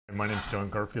My name's John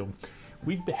Garfield.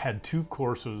 We've had two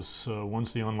courses.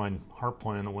 One's the online heart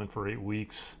plan that went for 8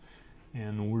 weeks,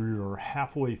 and we're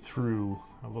halfway through,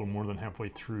 a little more than halfway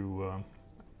through, a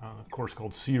course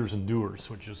called Seers and Doers,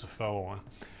 which is a follow-on.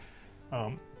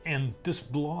 And this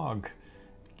blog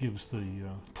gives the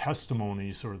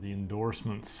testimonies or the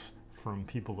endorsements from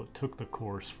people that took the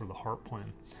course for the heart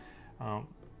plan.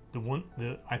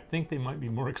 I think they might be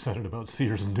more excited about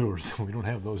Seers and Doers. We don't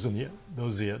have those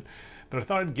yet. But I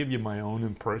thought I'd give you my own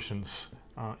impressions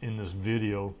in this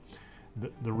video.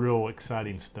 The real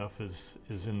exciting stuff is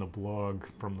in the blog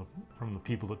from the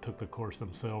people that took the course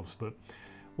themselves. But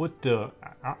what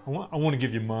I want to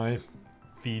give you my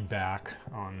feedback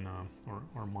on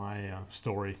or my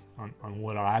story on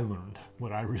what I learned,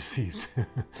 what I received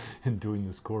in doing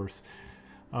this course.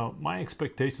 My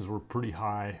expectations were pretty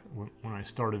high when I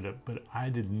started it, but I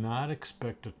did not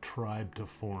expect a tribe to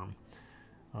form.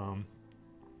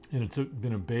 And it's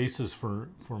been a basis for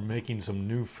making some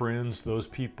new friends. Those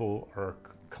people are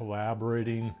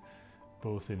collaborating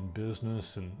both in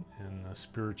business and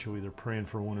spiritually. They're praying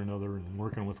for one another and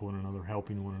working with one another,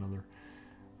 helping one another.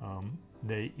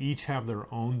 They each have their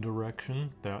own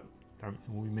direction that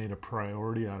we made a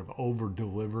priority out of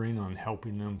over-delivering on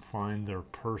helping them find their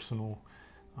personal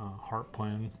heart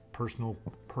plan, personal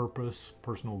purpose,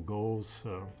 personal goals.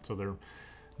 So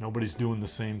nobody's doing the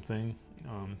same thing.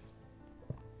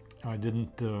 I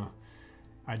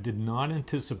did not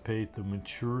anticipate the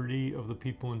maturity of the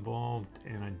people involved,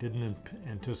 and I didn't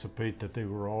anticipate that they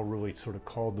were all really sort of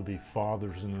called to be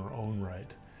fathers in their own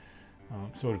right.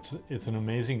 So it's an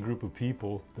amazing group of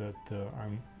people that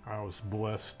I was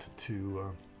blessed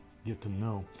to get to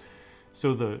know.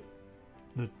 So the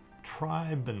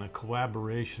tribe and the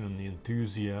collaboration and the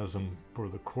enthusiasm for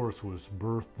the course was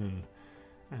birthed in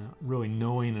really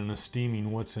knowing and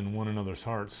esteeming what's in one another's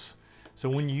hearts. So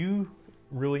when you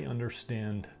really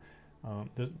understand,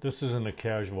 this isn't a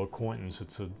casual acquaintance,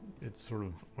 it's sort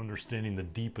of understanding the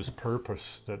deepest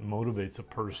purpose that motivates a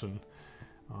person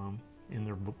in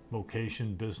their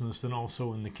vocation, business, and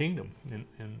also in the kingdom,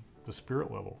 in the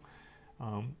spirit level.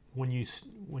 When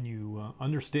you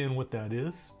understand what that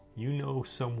is, you know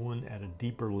someone at a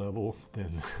deeper level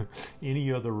than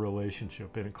any other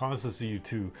relationship, and it causes you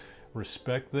to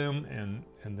respect them and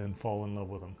then fall in love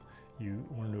with them. You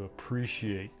learn to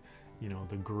appreciate,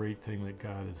 the great thing that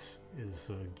God is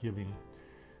giving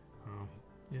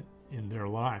in their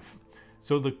life.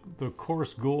 So the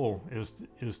course goal is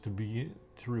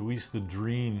to release the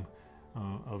dream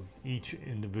of each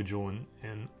individual,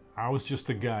 and I was just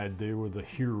a guide. They were the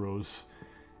heroes,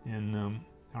 and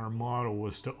our motto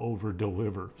was to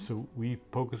over-deliver. So we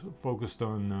focused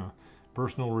on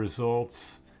personal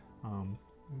results.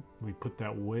 We put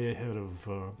that way ahead of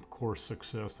course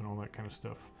success and all that kind of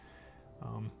stuff.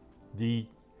 The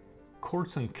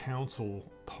courts and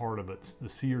counsel part of it, the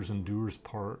Seers and Doers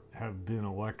part, have been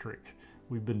electric.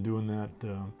 We've been doing that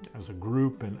as a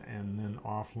group and then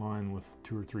offline with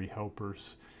 2 or 3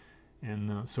 helpers.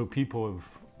 And so people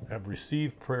have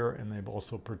received prayer, and they've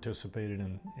also participated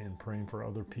in praying for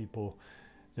other people.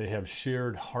 They have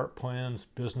shared heart plans,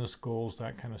 business goals,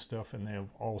 that kind of stuff, and they have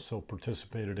also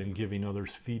participated in giving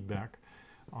others feedback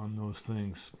on those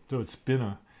things. So it's been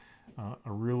a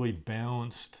really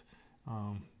balanced,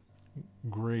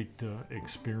 great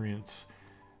experience.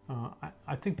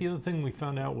 I think the other thing we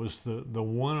found out was the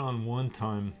one-on-one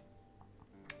time.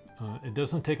 It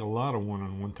doesn't take a lot of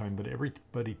one-on-one time, but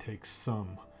everybody takes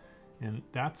some. And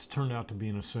that's turned out to be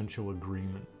an essential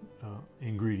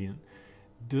ingredient.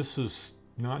 This is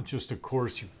not just a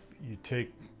course you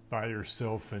take by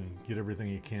yourself and get everything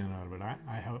you can out of it.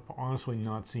 I have honestly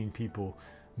not seen people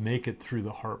make it through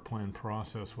the heart plan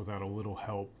process without a little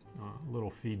help, a little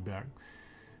feedback.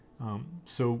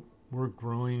 So we're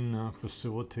growing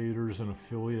facilitators and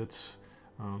affiliates.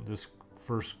 This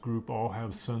first group all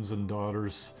have sons and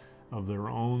daughters of their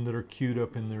own that are queued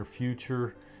up in their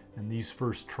future. And these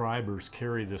first tribers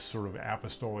carry this sort of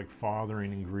apostolic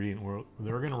fathering ingredient where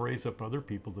they're going to raise up other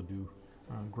people to do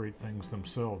great things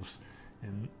themselves.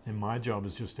 And my job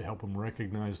is just to help them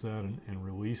recognize that and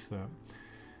release that.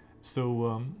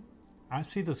 So I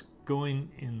see this going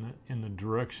in the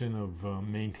direction of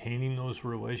maintaining those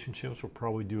relationships. We'll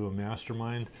probably do a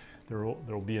mastermind.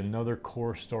 There'll be another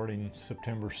course starting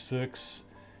September 6th.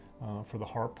 For the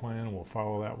heart plan. We'll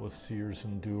follow that with Seers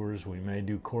and Doers. We may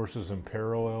do courses in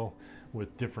parallel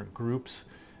with different groups,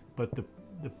 but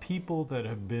the people that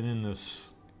have been in this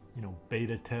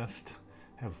beta test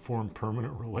have formed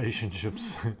permanent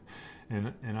relationships,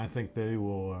 and I think they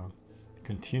will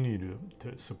continue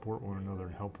to support one another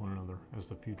and help one another as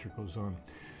the future goes on.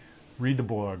 Read the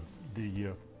blog.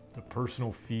 The the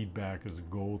personal feedback is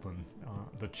golden.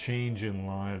 The change in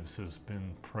lives has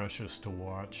been precious to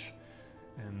watch,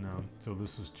 and so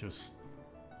this is just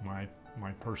my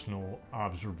personal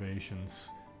observations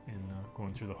in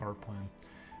going through the heart plan.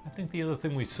 I think the other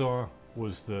thing we saw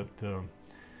was that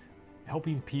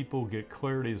helping people get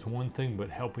clarity is one thing, but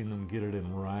helping them get it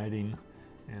in writing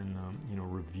and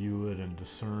review it and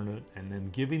discern it, and then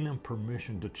giving them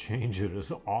permission to change it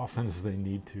as often as they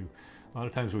need to. A lot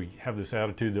of times we have this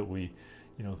attitude that we,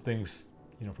 things,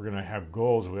 if we're going to have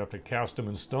goals, we have to cast them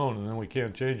in stone, and then we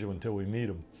can't change them until we meet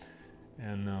them.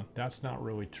 And that's not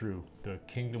really true. The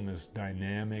kingdom is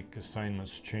dynamic,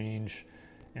 assignments change,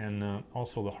 and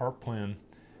also the heart plan,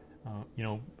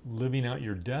 living out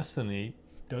your destiny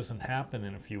doesn't happen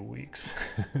in a few weeks.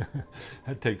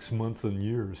 That takes months and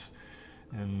years.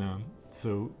 And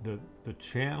so the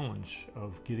challenge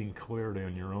of getting clarity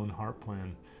on your own heart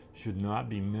plan should not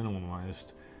be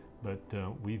minimalized, but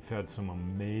we've had some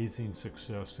amazing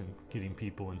success in getting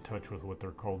people in touch with what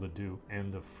they're called to do,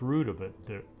 and the fruit of it,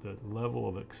 the level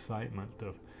of excitement,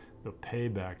 the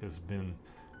payback has been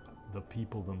the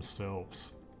people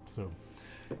themselves. So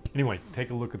anyway, take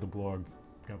a look at the blog.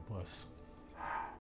 God bless.